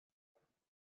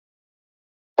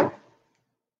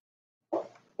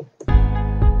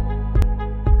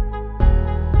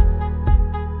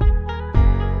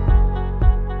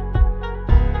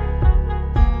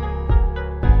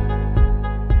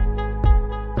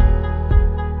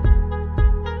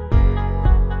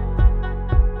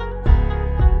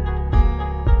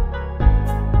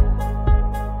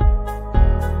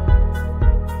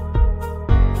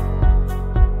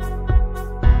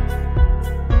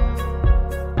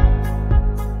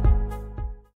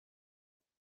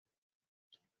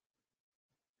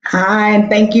Hi, and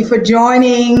thank you for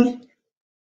joining.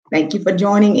 Thank you for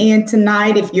joining in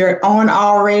tonight. If you're on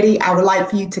already, I would like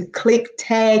for you to click,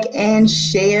 tag, and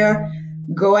share.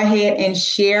 Go ahead and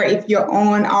share if you're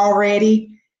on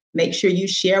already. Make sure you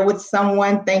share with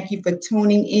someone. Thank you for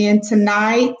tuning in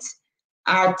tonight.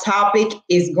 Our topic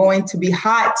is going to be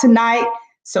hot tonight,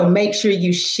 so make sure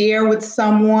you share with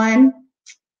someone.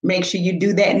 Make sure you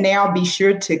do that now. Be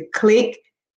sure to click,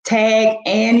 tag,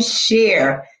 and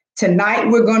share. Tonight,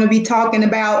 we're going to be talking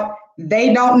about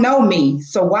they don't know me,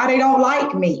 so why they don't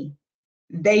like me.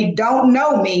 They don't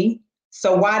know me,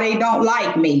 so why they don't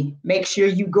like me. Make sure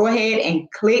you go ahead and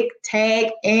click,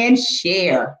 tag, and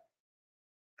share.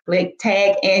 Click,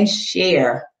 tag, and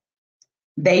share.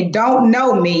 They don't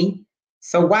know me,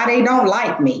 so why they don't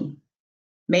like me.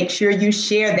 Make sure you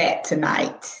share that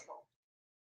tonight.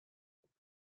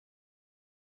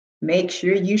 Make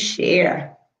sure you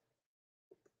share.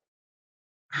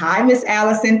 Hi, Miss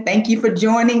Allison. Thank you for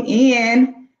joining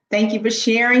in. Thank you for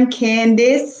sharing,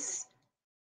 Candace.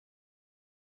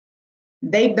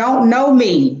 They don't know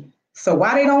me, so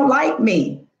why they don't like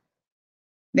me?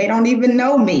 They don't even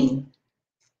know me.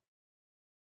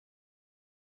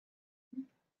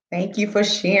 Thank you for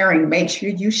sharing. Make sure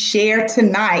you share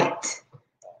tonight.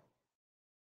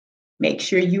 Make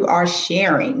sure you are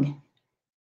sharing.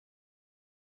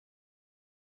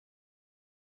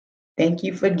 Thank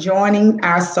you for joining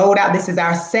our sold out. This is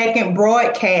our second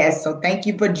broadcast, so thank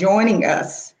you for joining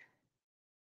us.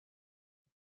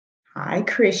 Hi,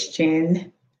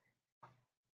 Christian.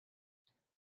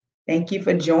 Thank you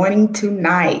for joining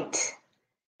tonight.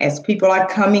 As people are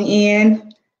coming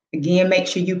in, again, make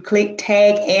sure you click,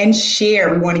 tag, and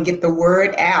share. We want to get the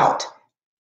word out.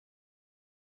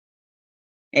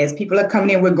 As people are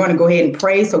coming in, we're going to go ahead and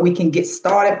pray so we can get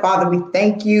started. Father, we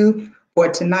thank you for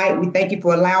tonight. We thank you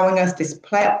for allowing us this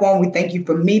platform. We thank you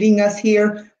for meeting us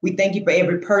here. We thank you for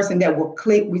every person that will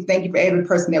click. We thank you for every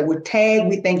person that will tag.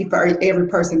 We thank you for every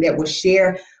person that will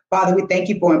share. Father, we thank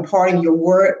you for imparting your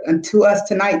word unto us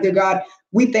tonight, dear God.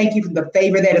 We thank you for the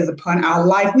favor that is upon our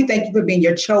life. We thank you for being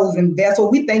your chosen vessel.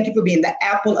 We thank you for being the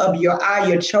apple of your eye,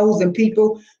 your chosen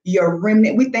people, your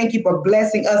remnant. We thank you for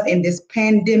blessing us in this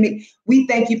pandemic. We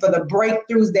thank you for the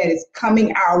breakthroughs that is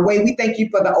coming our way. We thank you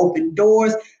for the open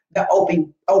doors, the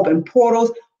open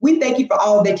portals. We thank you for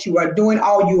all that you are doing,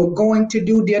 all you are going to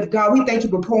do, dear God. We thank you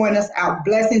for pouring us out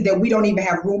blessings that we don't even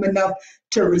have room enough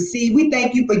to receive. We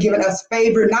thank you for giving us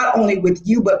favor, not only with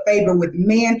you, but favor with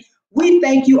men. We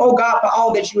thank you, oh God, for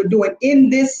all that you are doing in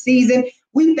this season.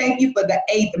 We thank you for the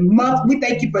 8th month. We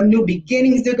thank you for new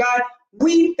beginnings, dear God.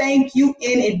 We thank you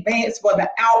in advance for the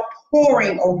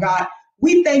outpouring, oh God.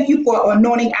 We thank you for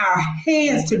anointing our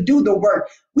hands to do the work.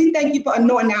 We thank you for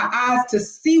anointing our eyes to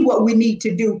see what we need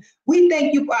to do. We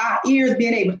thank you for our ears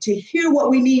being able to hear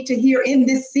what we need to hear in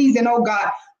this season, oh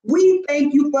God. We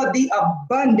thank you for the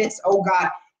abundance, oh God.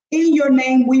 In your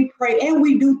name we pray, and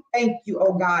we do thank you,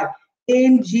 oh God.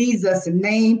 In Jesus'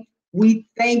 name, we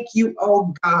thank you,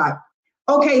 oh God.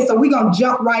 Okay, so we're going to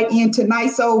jump right in tonight.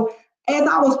 So as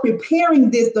I was preparing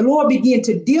this, the Lord began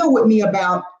to deal with me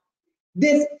about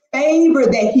this favor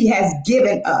that he has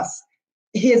given us,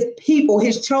 his people,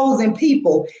 his chosen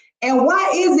people. And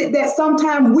why is it that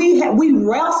sometimes we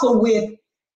wrestle with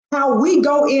how we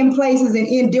go in places and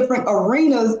in different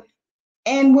arenas,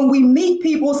 and when we meet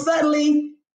people,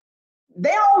 suddenly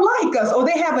they don't like us, or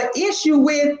they have an issue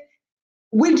with,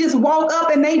 we just walk up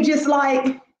and they just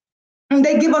like, and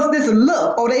they give us this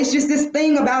look, or there's just this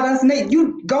thing about us, and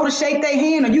you go to shake their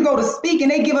hand or you go to speak and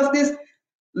they give us this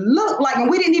look like, and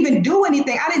we didn't even do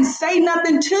anything. I didn't say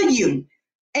nothing to you.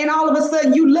 And all of a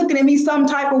sudden you looking at me some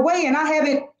type of way, and I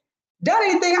haven't done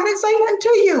anything. I didn't say nothing to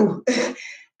you.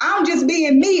 I'm just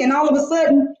being me. And all of a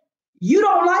sudden you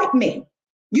don't like me.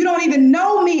 You don't even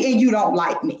know me and you don't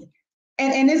like me.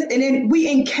 And then we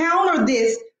encounter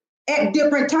this at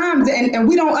different times, and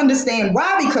we don't understand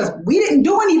why, because we didn't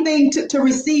do anything to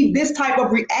receive this type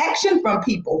of reaction from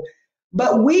people.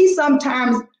 But we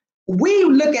sometimes, we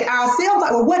look at ourselves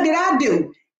like, well, what did I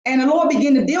do? And the Lord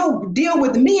began to deal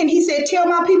with me, and he said, tell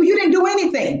my people you didn't do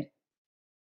anything.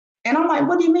 And I'm like,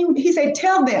 what do you mean? He said,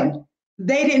 tell them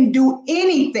they didn't do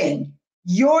anything.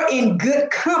 You're in good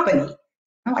company.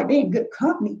 I'm like, they're in good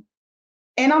company.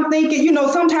 And I'm thinking,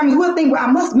 sometimes we'll think,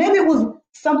 well, maybe it was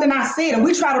something I said, and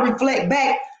we try to reflect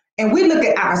back and we look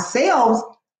at ourselves.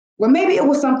 Well, maybe it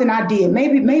was something I did.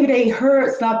 Maybe they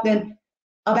heard something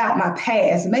about my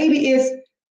past. Maybe it's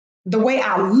the way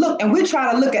I look, and we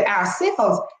try to look at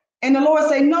ourselves. And the Lord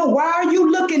say, no, why are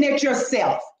you looking at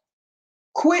yourself?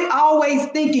 Quit always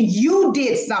thinking you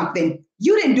did something.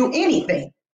 You didn't do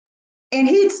anything. And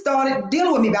he started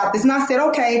dealing with me about this. And I said,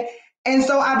 okay. And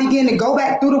so I began to go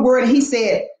back through the word, and he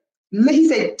said,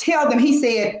 tell them, he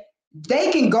said,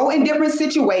 they can go in different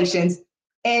situations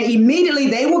and immediately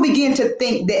they will begin to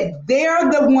think that they're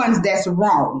the ones that's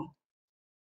wrong.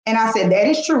 And I said, that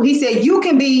is true. He said, you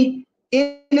can be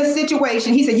in a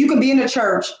situation. He said, you can be in a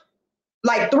church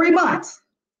like 3 months.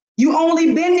 You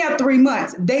only been there 3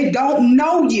 months. They don't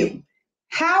know you.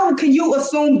 How can you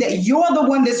assume that you're the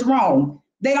one that's wrong?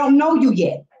 They don't know you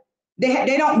yet. They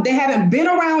haven't been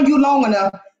around you long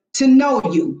enough to know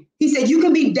you. He said, you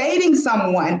can be dating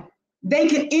someone. They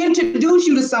can introduce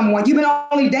you to someone. You've been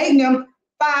only dating them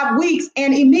 5 weeks,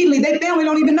 and immediately their family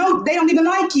don't even know. They don't even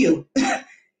like you.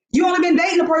 You only been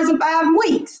dating a person 5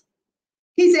 weeks.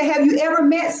 He said, have you ever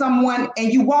met someone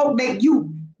and you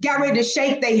got ready to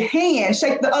shake their hand,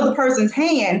 shake the other person's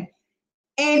hand,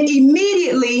 and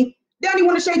immediately they don't even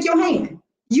want to shake your hand?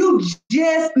 You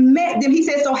just met them. He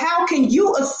said, so how can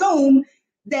you assume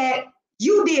that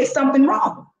you did something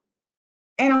wrong?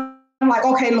 And I'm like,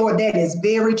 okay, Lord, that is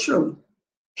very true.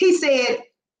 He said,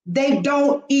 they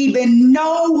don't even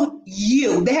know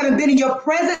you. They haven't been in your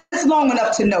presence long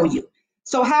enough to know you.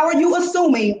 So how are you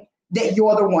assuming that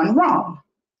you're the one wrong?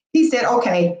 He said,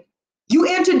 okay, you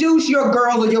introduce your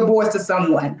girl or your boys to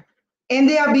someone, and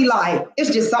they'll be like,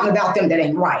 it's just something about them that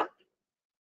ain't right.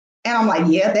 And I'm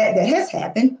like, yeah, that has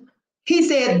happened. He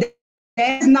said,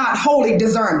 that's not holy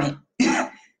discernment.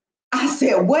 I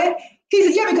said, what? He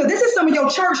said, yeah, because this is some of your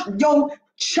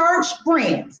church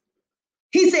friends.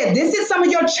 He said, this is some of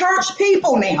your church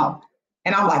people now.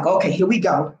 And I'm like, okay, here we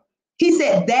go. He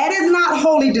said, that is not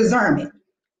holy discernment.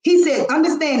 He said,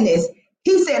 understand this.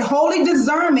 He said, holy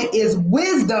discernment is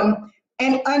wisdom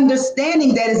and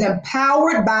understanding that is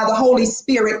empowered by the Holy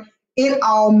Spirit in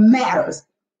all matters.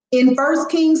 In 1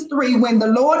 Kings 3, when the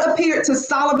Lord appeared to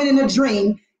Solomon in a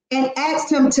dream and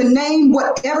asked him to name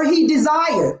whatever he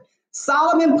desired,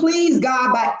 Solomon pleased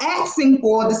God by asking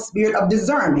for the spirit of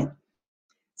discernment.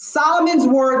 Solomon's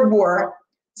words were,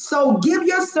 so give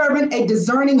your servant a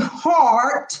discerning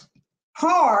heart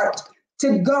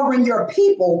to govern your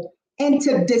people and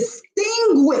to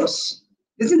distinguish,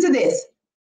 listen to this,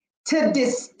 to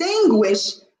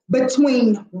distinguish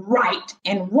between right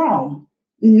and wrong.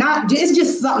 It's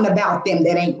just something about them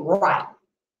that ain't right.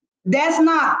 That's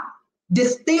not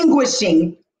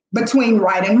distinguishing between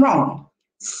right and wrong.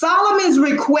 Solomon's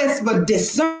request for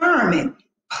discernment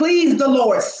pleased the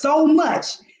Lord so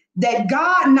much that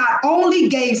God not only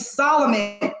gave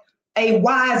Solomon a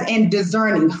wise and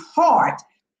discerning heart,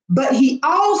 but he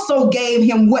also gave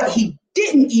him what he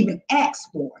didn't even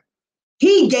ask for.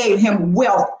 He gave him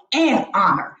wealth and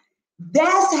honor.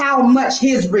 That's how much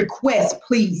his request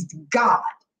pleased God,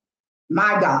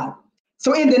 my God.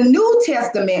 So in the New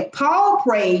Testament, Paul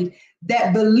prayed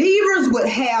that believers would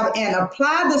have and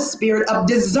apply the spirit of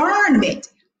discernment.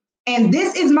 And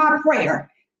this is my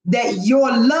prayer, that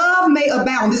your love may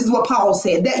abound. This is what Paul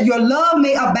said, that your love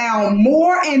may abound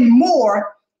more and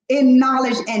more in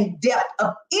knowledge and depth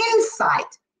of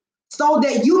insight, so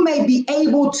that you may be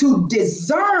able to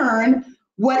discern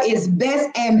what is best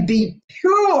and be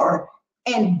pure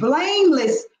and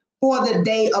blameless for the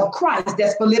day of Christ.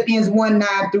 That's Philippians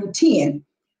 1:9-10.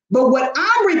 But what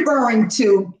I'm referring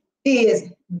to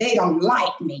is they don't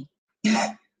like me.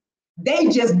 They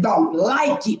just don't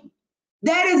like you.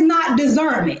 That is not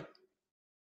discernment.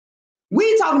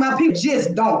 We talking about people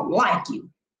just don't like you.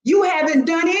 You haven't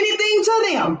done anything to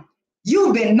them.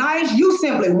 You've been nice. You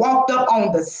simply walked up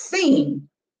on the scene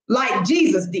like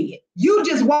Jesus did. You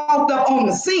just walked up on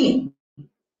the scene.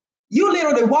 You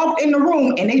literally walked in the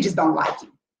room and they just don't like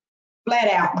you. Flat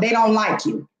out, they don't like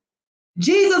you.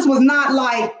 Jesus was not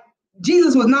liked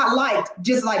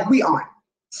just like we are.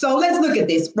 So let's look at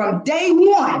this. From day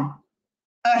one,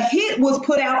 a hit was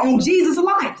put out on Jesus'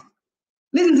 life.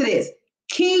 Listen to this.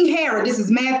 King Herod, this is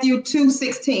Matthew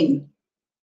 2:16.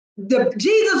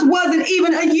 Jesus wasn't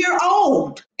even a year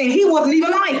old, and he wasn't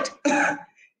even liked.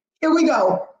 Here we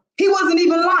go. He wasn't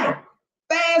even liked.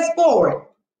 Fast forward.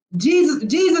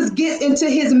 Jesus gets into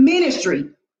his ministry.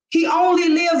 He only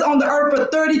lives on the earth for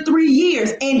 33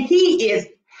 years, and he is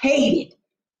hated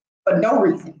for no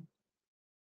reason.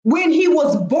 When he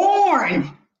was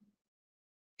born,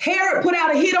 Herod put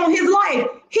out a hit on his life.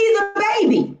 He's a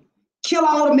baby. Kill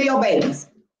all the male babies.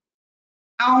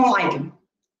 I don't like him.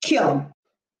 Kill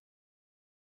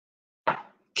him.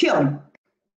 Kill him.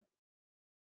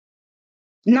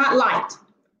 Not liked.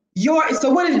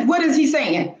 So what is he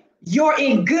saying? You're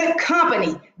in good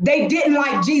company. They didn't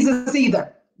like Jesus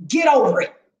either. Get over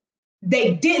it.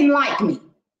 They didn't like me.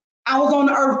 I was on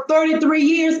the earth 33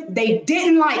 years. They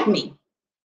didn't like me.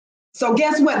 So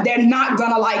guess what? They're not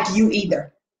gonna like you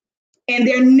either. and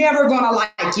they're never going to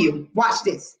like you. Watch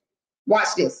this.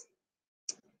 Watch this.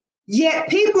 Yet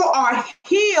people are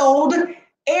healed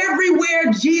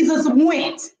everywhere Jesus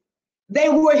went. They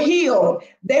were healed.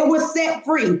 They were set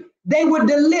free. They were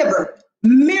delivered.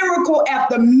 Miracle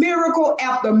after miracle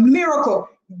after miracle.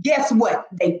 Guess what?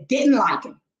 They didn't like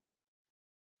him.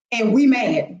 And we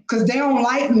mad because they don't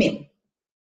like me.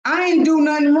 I ain't do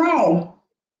nothing wrong.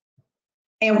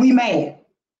 And we mad.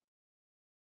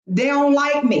 They don't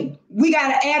like me. We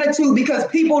got an attitude because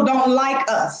people don't like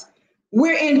us.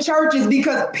 We're in churches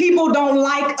because people don't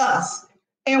like us.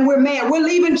 And we're mad. We're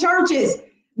leaving churches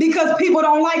because people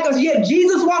don't like us. Yet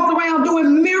Jesus walked around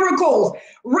doing miracles,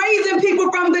 raising people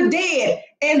from the dead,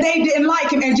 and they didn't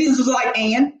like him. And Jesus was like,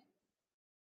 and?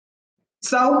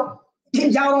 So,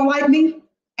 y'all don't like me?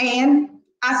 And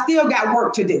I still got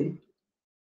work to do.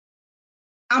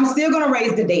 I'm still going to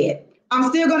raise the dead. I'm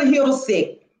still going to heal the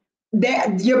sick.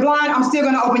 That you're blind, I'm still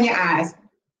going to open your eyes.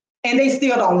 And they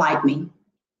still don't like me.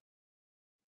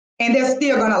 And they're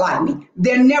still going to like me.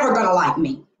 They're never going to like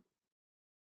me.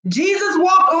 Jesus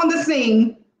walked on the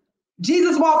scene.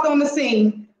 Jesus walked on the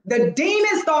scene. The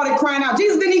demons started crying out.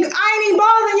 Jesus didn't even, I ain't even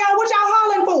bothering y'all. What y'all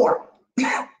hollering for?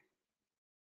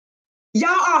 Y'all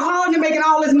are hollering and making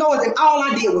all this noise, and all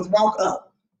I did was walk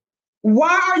up.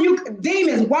 Why are you,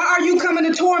 demons, why are you coming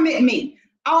to torment me?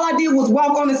 All I did was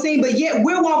walk on the scene, but yet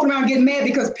we're walking around getting mad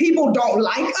because people don't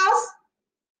like us.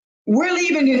 We're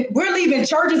leaving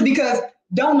churches because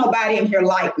don't nobody in here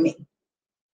like me.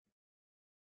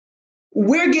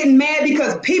 We're getting mad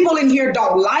because people in here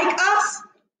don't like us.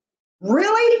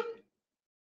 Really?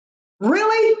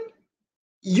 Really?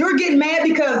 You're getting mad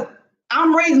because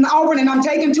I'm raising the offering and I'm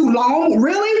taking too long?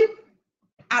 Really?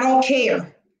 I don't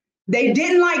care. They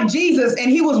didn't like Jesus, and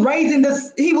he was raising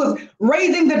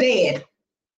the dead.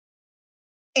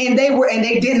 And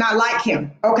they did not like him.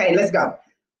 Okay, let's go.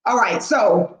 All right,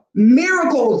 so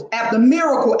miracles after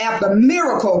miracle after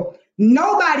miracle.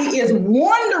 Nobody is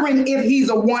wondering if he's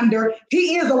a wonder.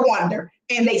 He is a wonder,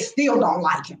 and they still don't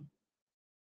like him.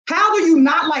 How do you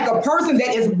not like a person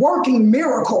that is working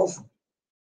miracles?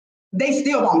 They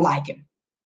still don't like him.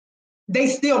 They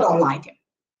still don't like him.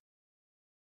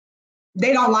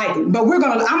 They don't like him. But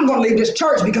I'm gonna leave this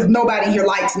church because nobody here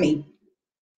likes me.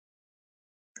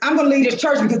 I'm gonna leave this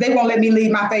church because they won't let me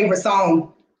lead my favorite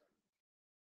song.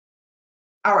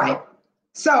 All right.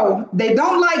 So they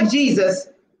don't like Jesus.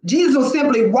 Jesus was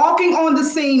simply walking on the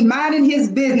scene, minding his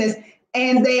business,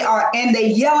 and they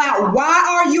yell out,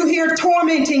 "Why are you here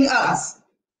tormenting us?"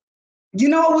 You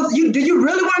know, do you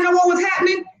really want to know what was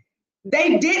happening?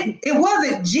 It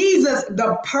wasn't Jesus,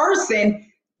 the person.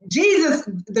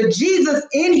 The Jesus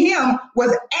in him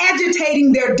was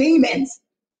agitating their demons.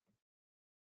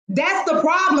 That's the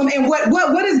problem. And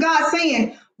what is God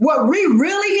saying? What we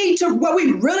really need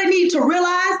to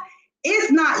realize,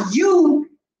 it's not you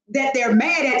that they're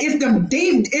mad at, it's them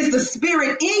demons, it's the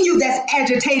spirit in you that's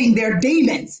agitating their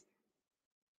demons.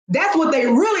 That's what they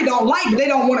really don't like, but they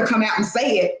don't want to come out and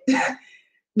say it.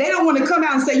 They don't want to come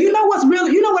out and say, you know what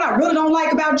I really don't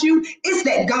like about you? It's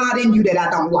that God in you that I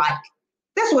don't like.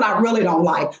 That's what I really don't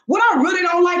like. What I really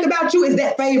don't like about you is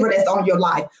that favor that's on your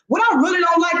life. What I really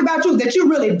don't like about you is that you're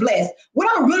really blessed. What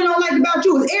I really don't like about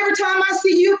you is every time I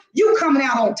see you, you coming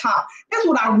out on top. That's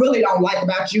what I really don't like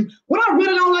about you. What I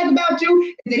really don't like about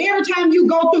you is that every time you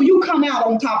go through, you come out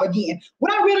on top again.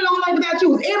 What I really don't like about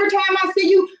you is every time I see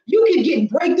you, you can get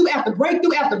breakthrough after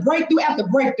breakthrough after breakthrough after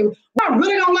breakthrough. What I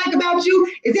really don't like about you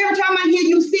is every time I hear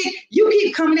you sick, you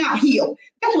keep coming out healed.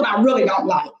 That's what I really don't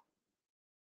like.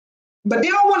 But they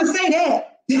don't want to say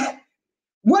that.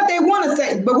 What they want to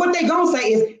say, but what they gonna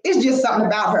say is, it's just something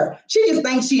about her. She just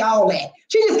thinks she all that.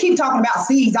 She just keep talking about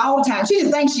seeds all the time. She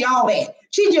just thinks she all that.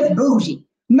 She just bougie.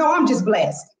 No, I'm just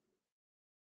blessed.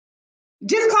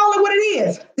 Just call it what it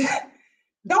is.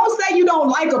 Don't say you don't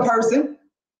like a person.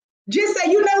 Just say,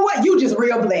 you know what? You just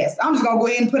real blessed. I'm just gonna go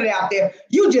ahead and put it out there.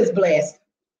 You just blessed.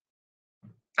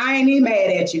 I ain't even mad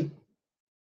at you.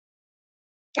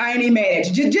 I ain't even mad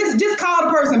at you. Just call the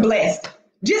person blessed.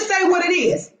 Just say what it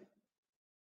is.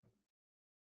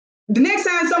 The next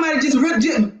time somebody they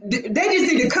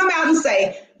just need to come out and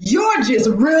say, you're just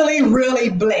really, really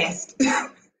blessed.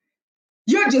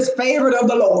 You're just favored of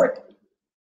the Lord.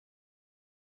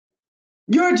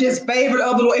 You're just favored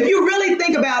of the Lord. If you really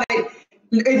think about it,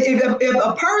 if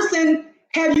a person,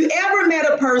 have you ever met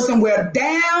a person where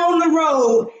down the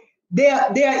road,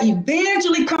 they'll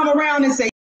eventually come around and say,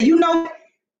 you know,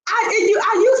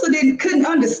 I used to couldn't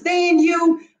understand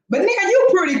you, but now you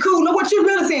pretty cool. No, what you're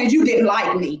really saying is you didn't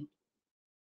like me.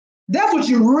 That's what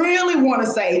you really want to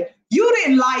say. You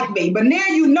didn't like me, but now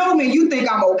you know me and you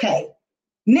think I'm okay.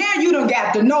 Now you done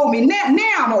got to know me. Now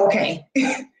I'm okay.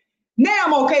 Now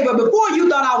I'm okay. But before you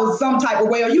thought I was some type of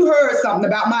way, or you heard something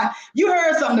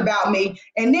about me,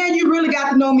 and now you really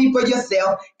got to know me for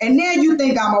yourself. And now you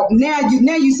think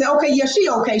now you say, okay, yeah, she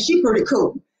okay, she pretty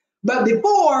cool. But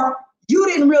before, you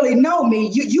didn't really know me.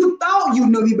 You thought you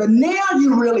knew me, but now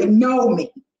you really know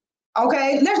me.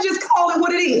 Okay, let's just call it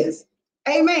what it is.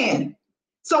 Amen.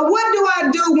 So what do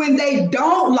I do when they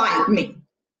don't like me?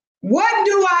 What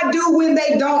do I do when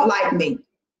they don't like me?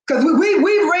 Because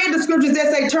we've read the scriptures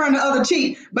that say turn the other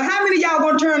cheek, but how many of y'all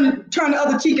gonna turn the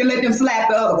other cheek and let them slap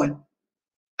the other one?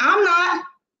 I'm not.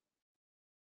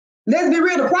 Let's be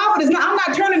real. The prophet is not. I'm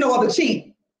not turning the other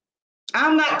cheek.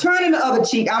 I'm not turning the other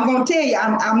cheek. I'm gonna tell you,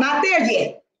 I'm not there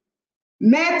yet.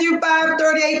 Matthew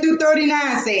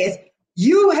 5:38-39 says,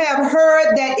 "You have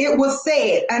heard that it was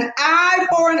said, an eye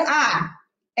for an eye,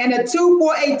 and a tooth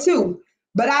for a tooth.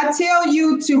 But I tell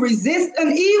you to resist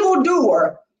an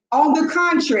evildoer. On the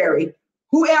contrary,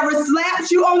 whoever slaps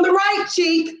you on the right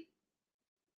cheek,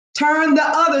 turn the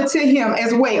other to him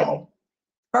as well."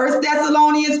 1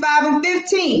 Thessalonians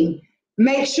 5:15.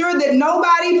 "Make sure that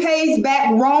nobody pays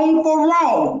back wrong for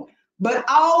wrong, but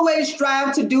always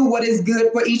strive to do what is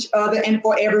good for each other and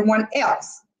for everyone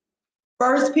else."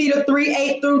 1 Peter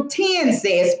 3:8-10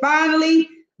 says, "Finally,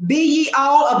 be ye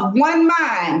all of one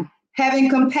mind, having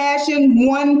compassion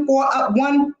one for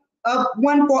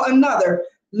another.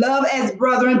 Love as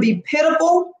brethren, be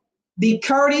pitiful, be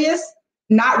courteous,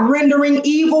 not rendering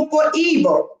evil for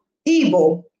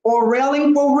evil, or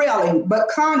railing for railing, but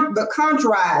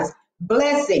contrast,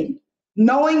 blessing,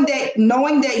 knowing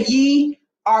that ye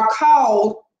are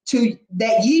called to,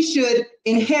 that ye should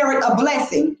inherit a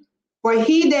blessing. For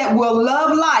he that will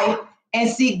love life and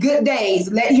see good days,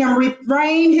 let him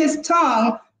refrain his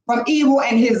tongue from evil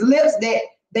and his lips that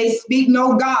they speak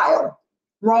no guile."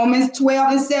 Romans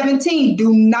 12:17.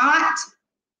 "Do not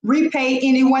repay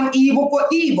anyone evil for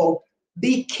evil.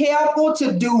 Be careful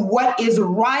to do what is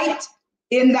right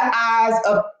in the eyes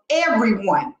of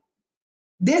everyone."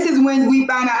 This is when we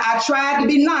find out I tried to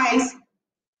be nice.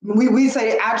 We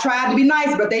say I tried to be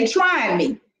nice, but they trying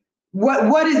me.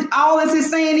 What is all this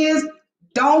is saying is,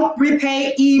 don't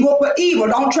repay evil for evil.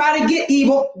 Don't try to get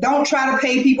evil. Don't try to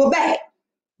pay people back.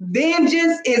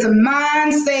 "Vengeance is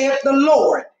mine, saith the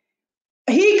Lord."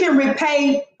 He can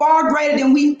repay far greater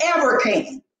than we ever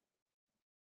can.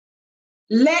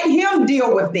 Let him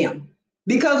deal with them.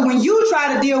 Because when you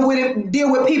try to deal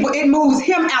with people, it moves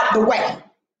him out the way.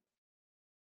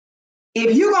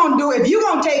 If you're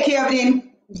gonna take care of it,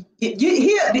 then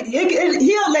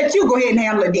he'll let you go ahead and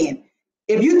handle it then.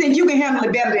 If you think you can handle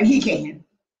it better than he can.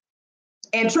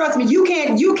 And trust me, you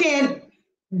can't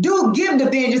give the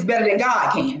vengeance better than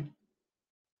God can.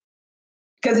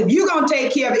 Because if you're going to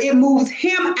take care of it, it moves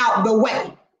him out the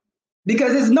way.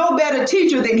 Because there's no better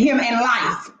teacher than him in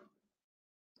life.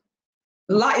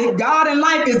 God and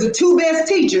life is the two best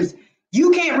teachers. You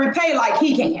can't repay like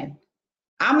he can.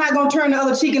 I'm not going to turn the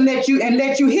other cheek and let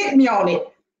you hit me on it.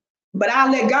 But I'll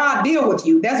let God deal with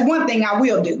you. That's one thing I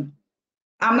will do.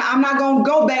 I'm not going to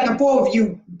go back and forth with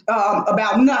you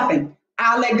about nothing.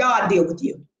 I'll let God deal with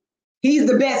you. He's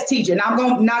the best teacher. And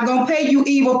I'm not going to pay you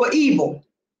evil for evil.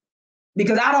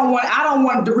 Because I don't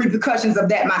want the repercussions of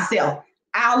that myself.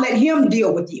 I'll let him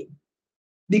deal with you.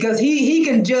 Because he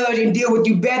can judge and deal with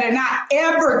you better than I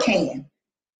ever can.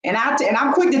 And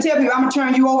I'm quick to tell people, I'm going to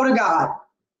turn you over to God.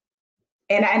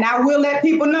 And I will let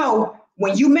people know,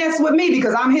 when you mess with me,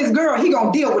 because I'm his girl, he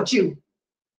going to deal with you.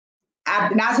 I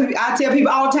tell people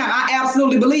all the time, I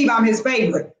absolutely believe I'm his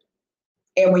favorite.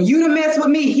 And when you mess with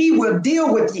me, he will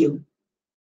deal with you.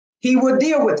 He will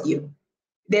deal with you.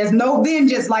 There's no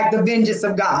vengeance like the vengeance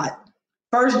of God.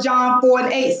 1 John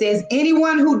 4:8 says,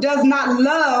 anyone who does not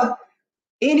love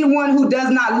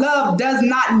does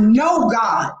not know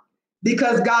God,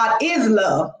 because God is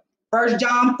love. 1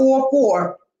 John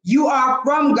 4:4, you are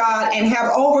from God and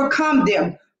have overcome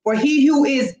them, for he who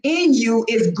is in you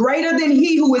is greater than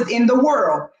he who is in the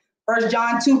world. 1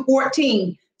 John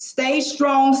 2:14, stay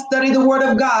strong, study the word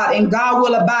of God, and God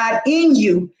will abide in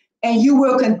you, and you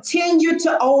will continue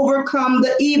to overcome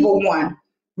the evil one.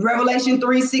 Revelation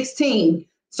 3:16.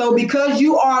 So because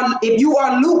if you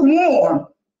are lukewarm,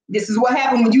 this is what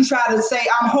happened when you try to say,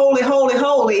 I'm holy, holy,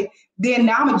 holy, then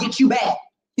now I'm gonna get you back.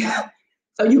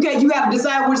 So you got to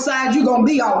decide which side you're gonna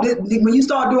be on. When you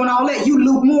start doing all that, you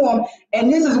lukewarm,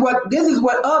 and this is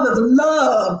what others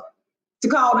love to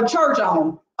call the church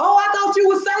on. Oh, I thought you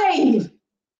were saved.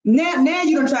 Now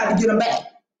you done try to get them back.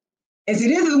 And see,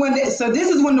 this is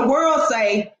when the world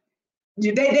say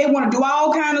they want to do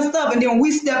all kind of stuff, and then when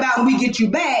we step out and we get you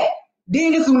back,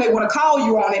 Then this is when they want to call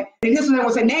you on it. And this is when they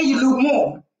want to say, now you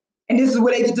lukewarm. And this is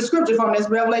where they get the scripture from. That's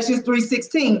Revelation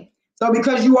 3:16. So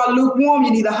because you are lukewarm,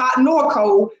 you're neither hot nor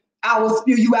cold, I will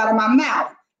spew you out of my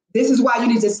mouth. This is why you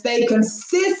need to stay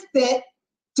consistent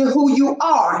to who you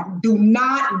are. Do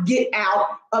not get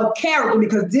out of character,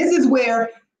 because this is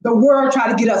where the world try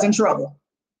to get us in trouble.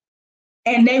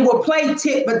 And they will play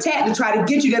tit for tat to try to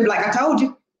get you. They'll be like, I told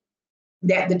you.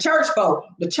 That the church folk,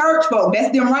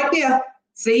 that's them right there.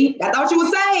 See, I thought you were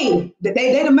saved.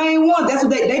 They the main ones. That's what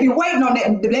they be waiting on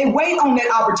that. They wait on that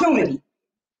opportunity.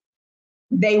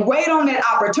 They wait on that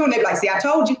opportunity. They be like, see, I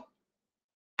told you.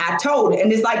 I told it.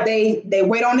 And it's like they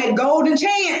wait on that golden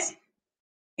chance.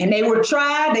 And they would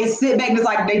try, they sit back and it's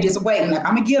like they just waiting. Like,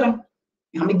 I'm gonna get them.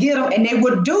 I'm gonna get them. And they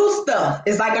would do stuff.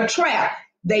 It's like a trap.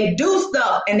 They do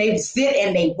stuff and they sit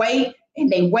and they wait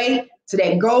to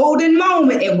that golden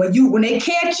moment. And when they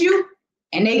catch you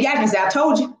and they got you, say, I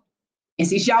told you. And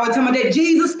see, she always talking about that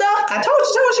Jesus stuff. I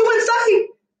told you wouldn't say.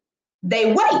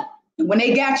 They wait. And when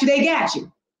they got you, they got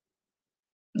you.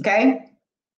 Okay.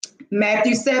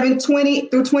 Matthew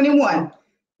 7:20-21.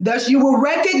 Thus you will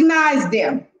recognize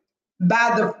them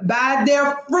by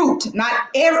their fruit.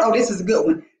 This is a good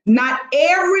one. Not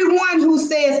everyone who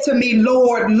says to me,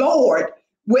 Lord, Lord,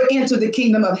 will enter the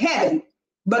kingdom of heaven,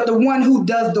 but the one who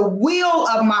does the will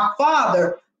of my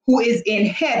Father who is in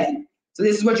heaven. So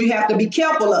this is what you have to be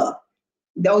careful of.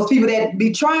 Those people that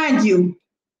be trying you,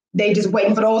 they just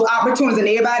waiting for those opportunities. And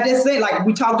everybody just saying, like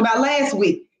we talked about last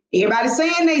week, everybody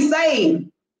saying they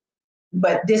saved.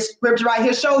 But this scripture right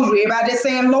here shows you everybody just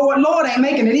saying, Lord, Lord, ain't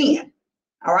making it in.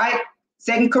 All right.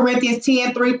 2 Corinthians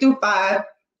 10:3-5.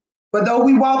 But though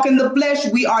we walk in the flesh,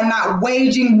 we are not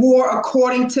waging war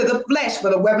according to the flesh. For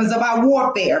the weapons of our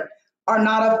warfare are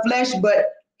not of flesh, but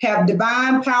have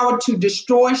divine power to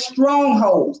destroy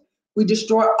strongholds. We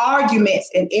destroy arguments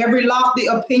and every lofty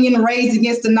opinion raised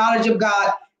against the knowledge of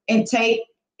God, and take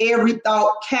every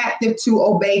thought captive to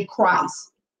obey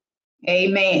Christ.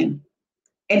 Amen.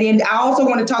 And then I also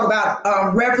want to talk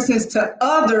about references to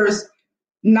others,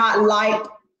 not like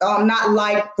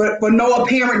for no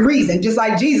apparent reason. Just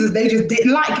like Jesus, they just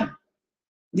didn't like him.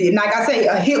 Like I say,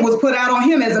 a hit was put out on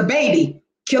him as a baby,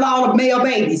 kill all the male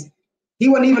babies. He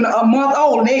wasn't even a month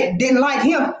old, and they didn't like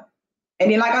him.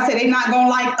 And then, like I said, they're not going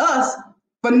to like us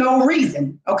for no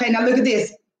reason. Okay, now look at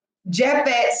this.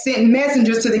 Japhet sent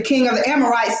messengers to the king of the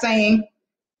Amorites saying,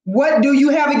 what do you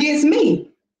have against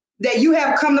me, that you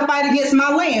have come to fight against my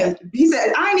land? He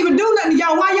said, I ain't even do nothing to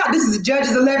y'all. Why y'all? This is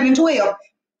Judges 11:12.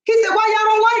 He said, why y'all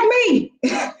don't like me?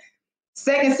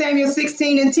 2 Samuel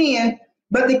 16:10.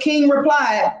 But the king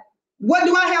replied, what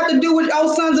do I have to do with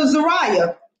O sons of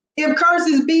Zeruiah? If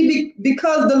curses be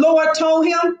because the Lord told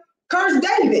him, curse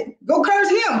David. Go curse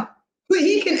him. But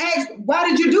he can ask, why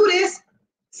did you do this?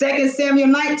 2 Samuel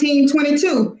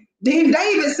 19:22. Then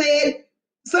David said,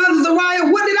 sons of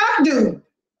Zeruiah, what did I do?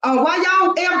 Why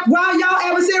y'all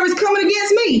adversaries coming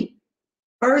against me?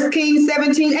 1 Kings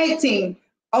 17:18.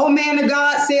 O man of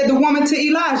God, said the woman to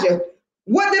Elijah,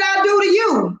 what did I do to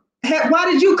you?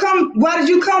 Why did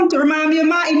you come to remind me of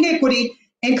my iniquity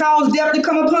and cause death to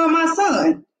come upon my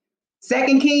son?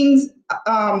 2 Kings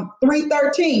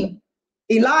 3:13.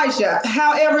 Elijah,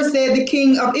 however, said the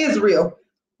king of Israel,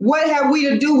 what have we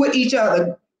to do with each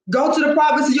other? Go to the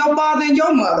prophets of your father and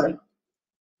your mother.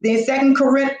 Then 2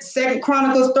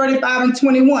 Chronicles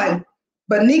 35:21.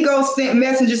 But Necho sent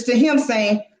messengers to him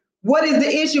saying, what is the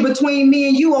issue between me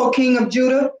and you, O king of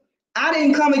Judah? I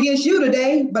didn't come against you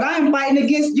today, but I am fighting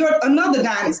against another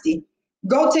dynasty.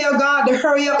 Go tell God to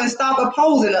hurry up and stop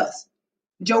opposing us.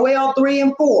 Joel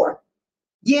 3:4.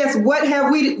 Yes, what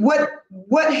have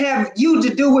you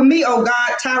to do with me, O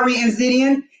God, Tyre and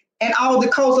Zidon, and all the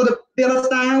coasts of the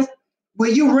Philistines?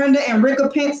 Will you render and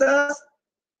recompense us?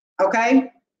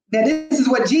 Okay. Now this is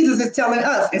what Jesus is telling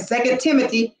us in 2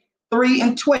 Timothy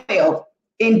 3:12.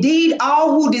 Indeed,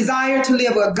 all who desire to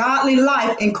live a godly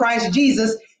life in Christ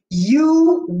Jesus,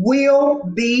 you will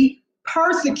be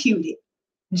persecuted.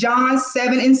 John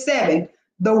 7:7.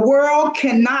 The world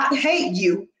cannot hate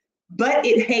you, but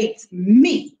it hates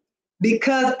me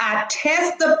because I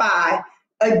testify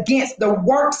against the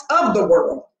works of the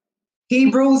world.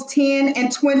 Hebrews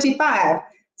 10:25.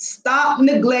 Stop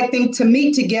neglecting to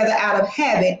meet together out of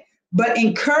habit, but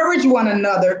encourage one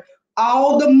another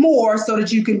all the more so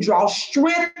that you can draw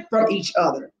strength from each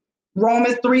other.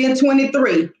 Romans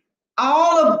 3:23.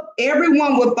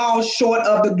 Everyone will fall short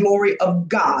of the glory of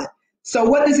God. So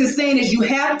what this is saying is you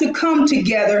have to come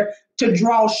together to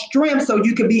draw strength so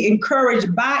you can be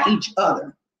encouraged by each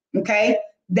other. Okay,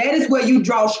 that is where you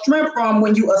draw strength from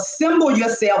when you assemble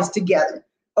yourselves together.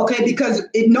 Okay, because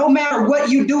no matter what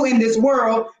you do in this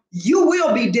world, you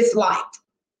will be disliked.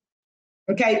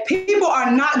 Okay, people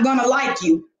are not going to like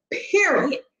you,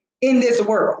 period, in this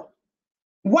world.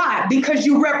 Why? Because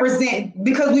we represent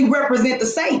the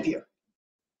Savior.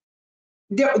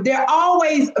 We're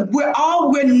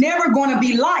never going to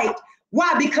be liked.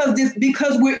 Why?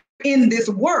 Because we're in this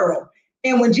world.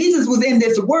 And when Jesus was in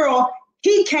this world,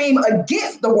 he came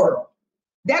against the world.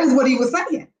 That is what he was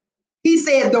saying. He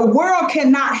said, the world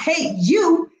cannot hate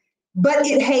you, but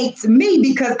it hates me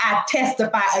because I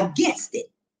testify against it.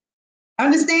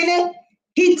 Understand it?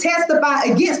 He testified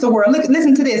against the world.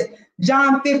 Listen to this.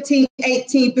 John 15,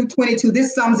 18 through 22.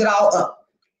 This sums it all up.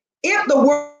 If the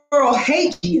world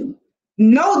hates you,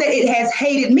 know that it has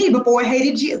hated me before it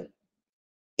hated you.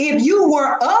 If you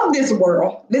were of this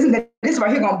world, listen to this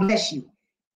right here, gonna bless you.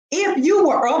 If you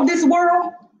were of this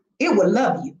world, it would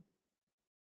love you.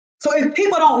 So if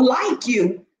people don't like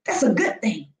you, that's a good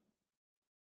thing.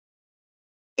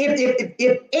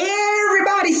 If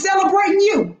everybody's celebrating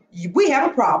you, we have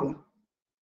a problem.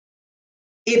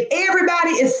 If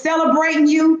everybody is celebrating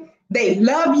you, they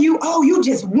love you. Oh, you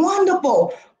just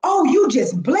wonderful. Oh, you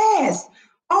just blessed.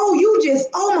 Oh,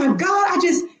 oh my God,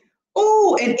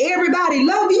 and everybody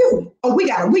love you. Oh, we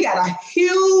got a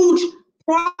huge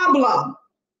problem.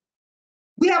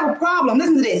 We have a problem.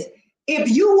 Listen to this. If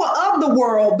you were of the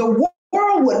world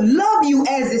would love you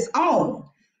as its own.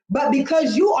 But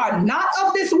because you are not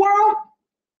of this world,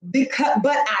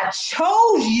 but I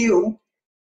chose you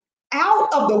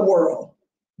out of the world,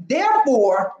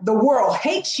 therefore the world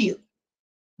hates you.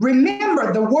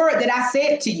 Remember the word that I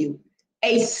said to you,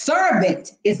 a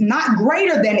servant is not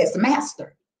greater than its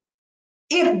master.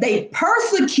 If they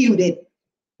persecuted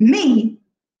me,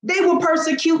 they will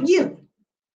persecute you.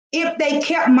 If they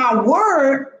kept my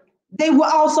word, they will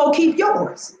also keep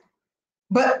yours.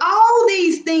 But all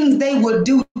these things they will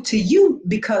do to you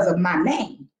because of my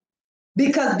name,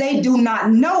 because they do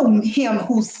not know him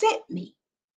who sent me.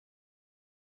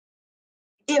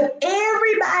 If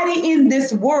everybody in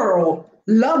this world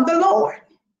loved the Lord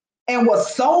and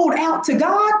was sold out to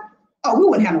God, oh, we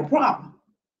wouldn't have no problem.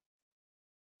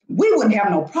 We wouldn't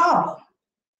have no problem.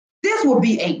 This would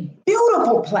be a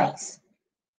beautiful place.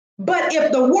 But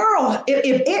if the world,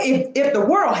 if the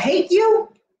world hate you,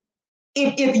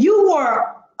 if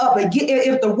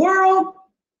the world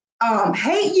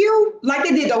hate you like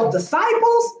they did those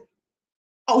disciples,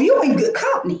 oh, you're in good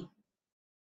company.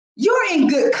 You're in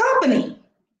good company.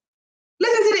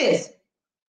 Listen to this.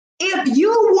 If you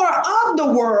were of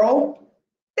the world,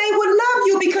 they would love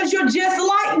you because you're just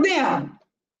like them.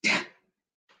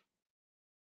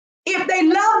 If they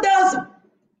loved us,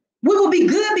 we will be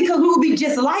good because we will be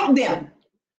just like them.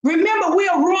 Remember,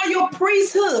 we're a royal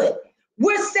priesthood.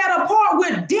 We're set apart.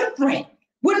 We're different.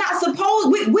 We're not supposed,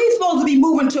 we're supposed to be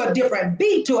moving to a different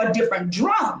beat, to a different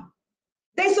drum.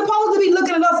 They're supposed to be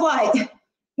looking at us like,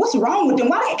 what's wrong with them?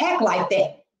 Why they act like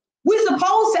that? We're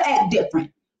supposed to act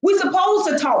different. We're supposed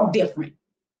to talk different.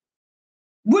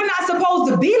 We're not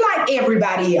supposed to be like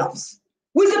everybody else.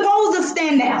 We're supposed to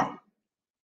stand out.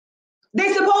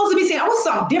 They're supposed to be saying, oh, what's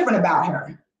something different about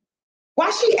her? Why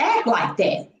she act like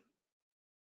that?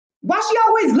 Why she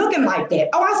always looking like that?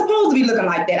 Oh, I'm supposed to be looking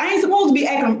like that. I ain't supposed to be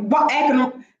acting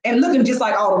and looking just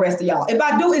like all the rest of y'all. If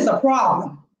I do, it's a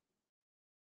problem.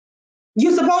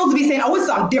 You're supposed to be saying, oh, it's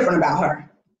something different about her.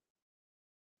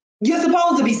 You're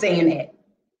supposed to be saying that.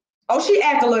 Oh, she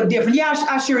act a little different. Yeah,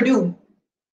 I sure do.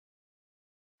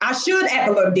 I should act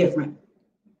a little different.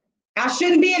 I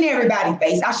shouldn't be in everybody's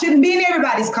face. I shouldn't be in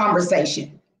everybody's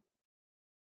conversation.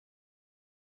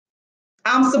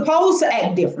 I'm supposed to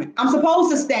act different. I'm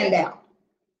supposed to stand out.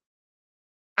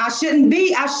 I shouldn't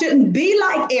be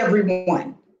like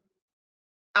everyone.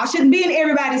 I shouldn't be in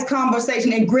everybody's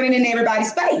conversation and grinning in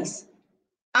everybody's face.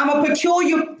 I'm a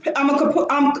peculiar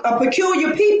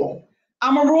people.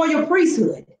 I'm a royal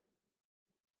priesthood.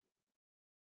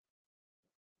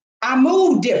 I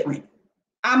move different.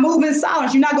 I move in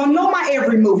silence. You're not going to know my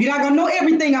every move. You're not going to know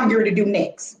everything I'm going to do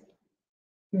next.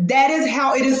 That is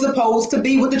how it is supposed to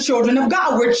be with the children of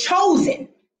God. We're chosen.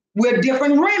 We're a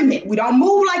different remnant. We don't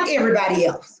move like everybody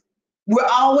else. We're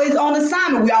always on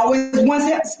assignment. We're always one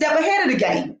step ahead of the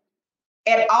game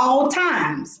at all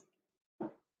times.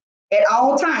 At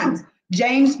all times.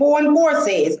 James 4:4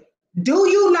 says, do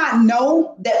you not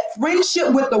know that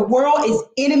friendship with the world is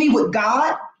enemy with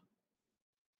God?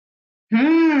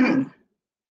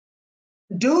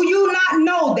 Do you not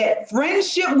know that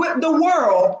friendship with the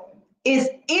world is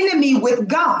enemy with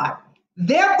God?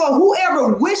 Therefore,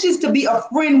 whoever wishes to be a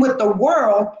friend with the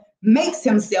world makes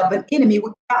himself an enemy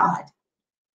with God.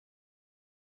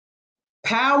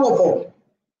 Powerful.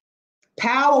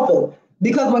 Powerful.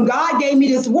 Because when God gave me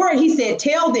this word, he said,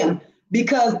 tell them,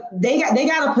 because they got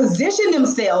to position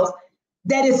themselves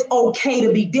that it's okay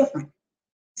to be different.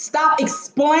 Stop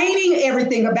explaining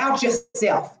everything about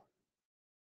yourself.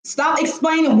 Stop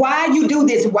explaining why you do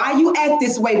this, why you act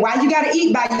this way, why you got to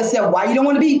eat by yourself, why you don't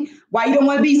want to be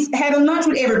having lunch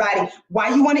with everybody, why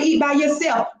you want to eat by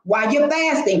yourself, why you're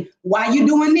fasting, why you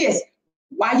doing this,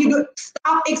 why you do.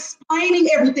 Stop explaining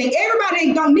everything.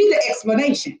 Everybody don't need an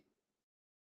explanation.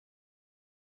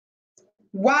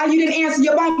 Why you didn't answer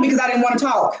your phone? Because I didn't want to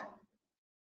talk.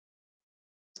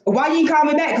 Why you didn't call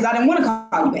me back? Because I didn't want to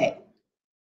call you back.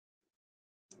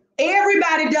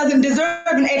 Everybody doesn't deserve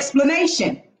an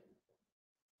explanation.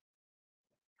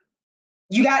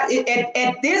 You got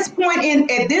at this point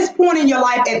in your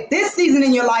life, at this season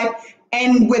in your life,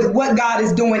 and with what God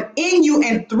is doing in you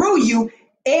and through you,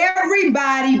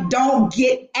 everybody don't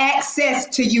get access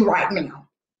to you right now.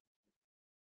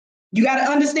 You got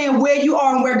to understand where you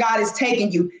are and where God is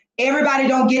taking you. Everybody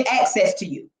don't get access to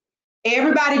you.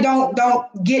 Everybody don't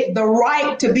get the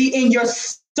right to be in your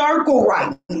circle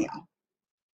right now.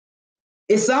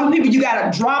 It's some people you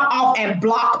got to drop off and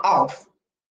block off.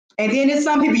 And then there's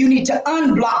some people you need to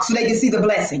unblock so they can see the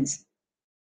blessings.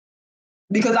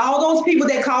 Because all those people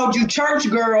that called you church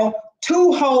girl,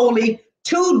 too holy,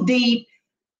 too deep,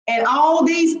 and all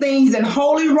these things, and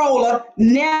holy roller,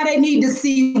 now they need to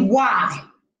see why.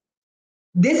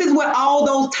 This is what all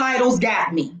those titles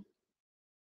got me.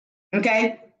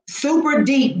 Okay? Super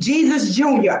deep, Jesus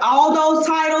Jr., all those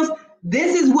titles,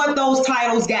 this is what those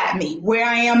titles got me, where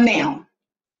I am now.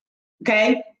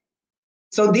 Okay?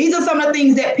 So these are some of the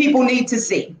things that people need to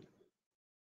see.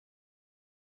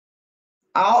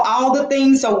 All the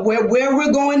things. So where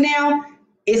we're going now,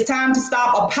 it's time to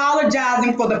stop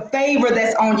apologizing for the favor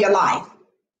that's on your life.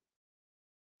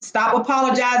 Stop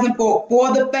apologizing for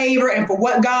the favor and for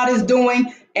what God is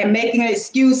doing and making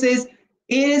excuses.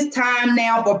 It is time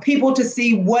now for people to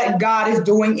see what God is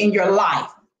doing in your life.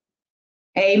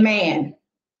 Amen.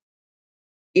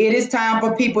 It is time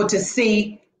for people to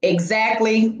see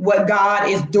exactly what God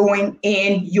is doing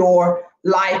in your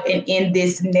life and in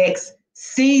this next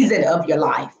season of your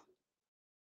life.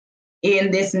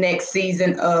 In this next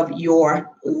season of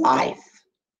your life.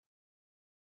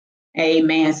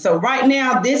 Amen. So right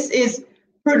now, this is,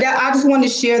 I just wanted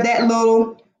to share that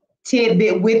little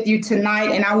tidbit with you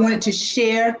tonight. And I wanted to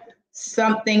share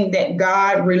something that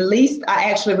God released. I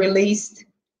actually released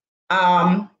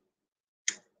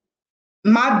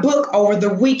my book over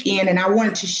the weekend, and I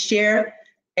wanted to share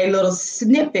a little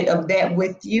snippet of that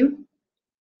with you.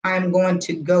 I'm going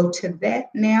to go to that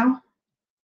now.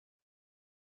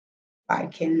 I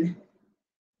can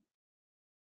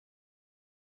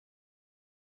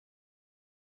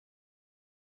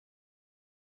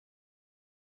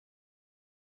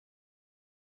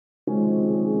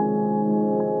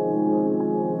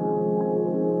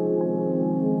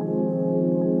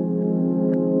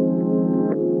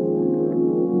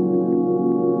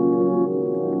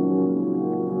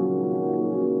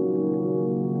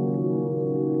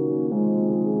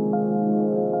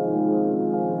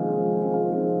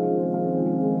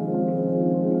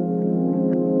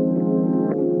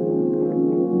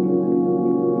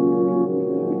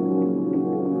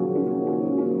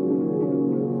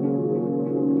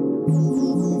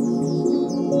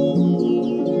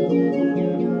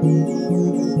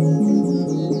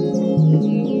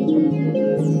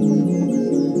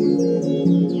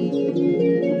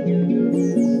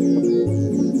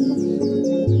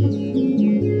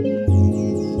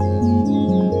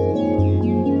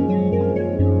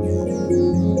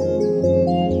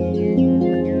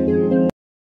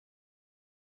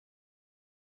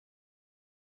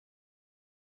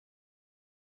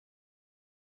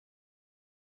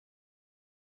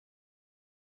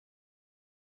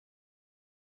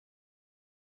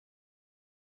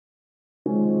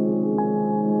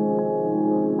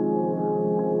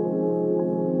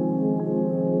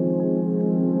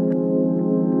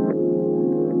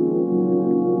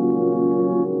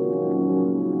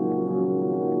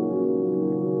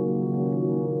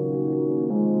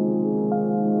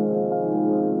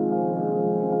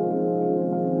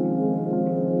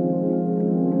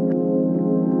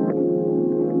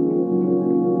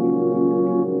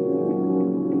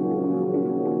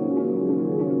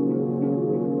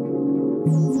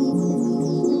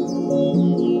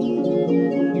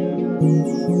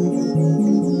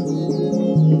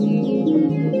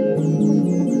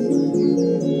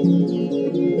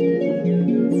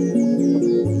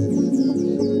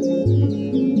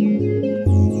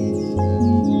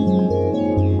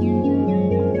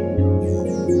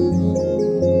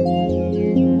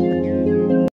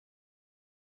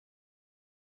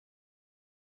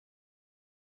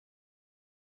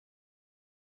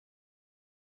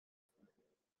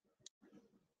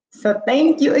So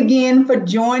thank you again for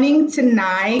joining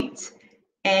tonight.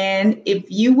 And if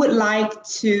you would like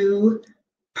to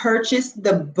purchase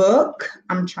the book,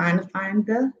 I'm trying to find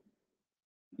let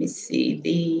me see,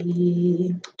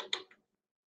 the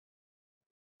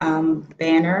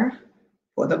banner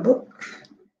for the book.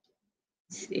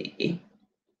 Let's see.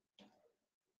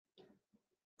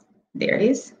 There it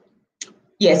is.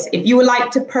 Yes, if you would like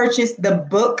to purchase the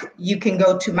book, you can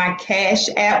go to my Cash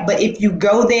App. But if you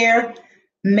go there,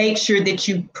 make sure that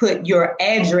you put your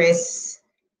address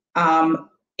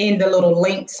in the little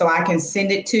link so I can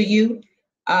send it to you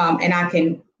and I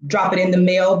can drop it in the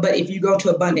mail. But if you go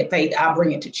to Abundant Faith, I'll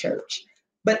bring it to church.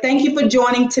 But thank you for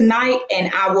joining tonight,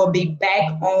 and I will be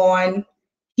back on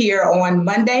here on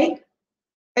Monday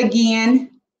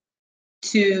again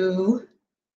to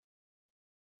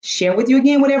share with you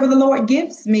again whatever the Lord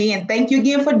gives me. And thank you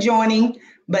again for joining.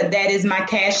 But that is my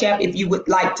Cash App. If you would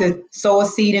like to sow a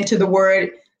seed into the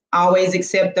word, I always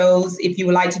accept those if you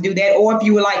would like to do that. Or if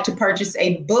you would like to purchase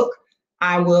a book,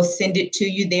 I will send it to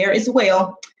you there as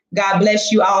well. God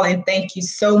bless you all, and thank you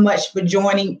so much for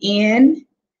joining in,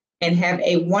 and have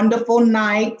a wonderful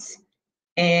night.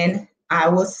 And I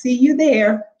will see you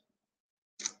there.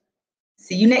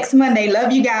 See you next Monday.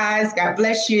 Love you guys. God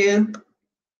bless you.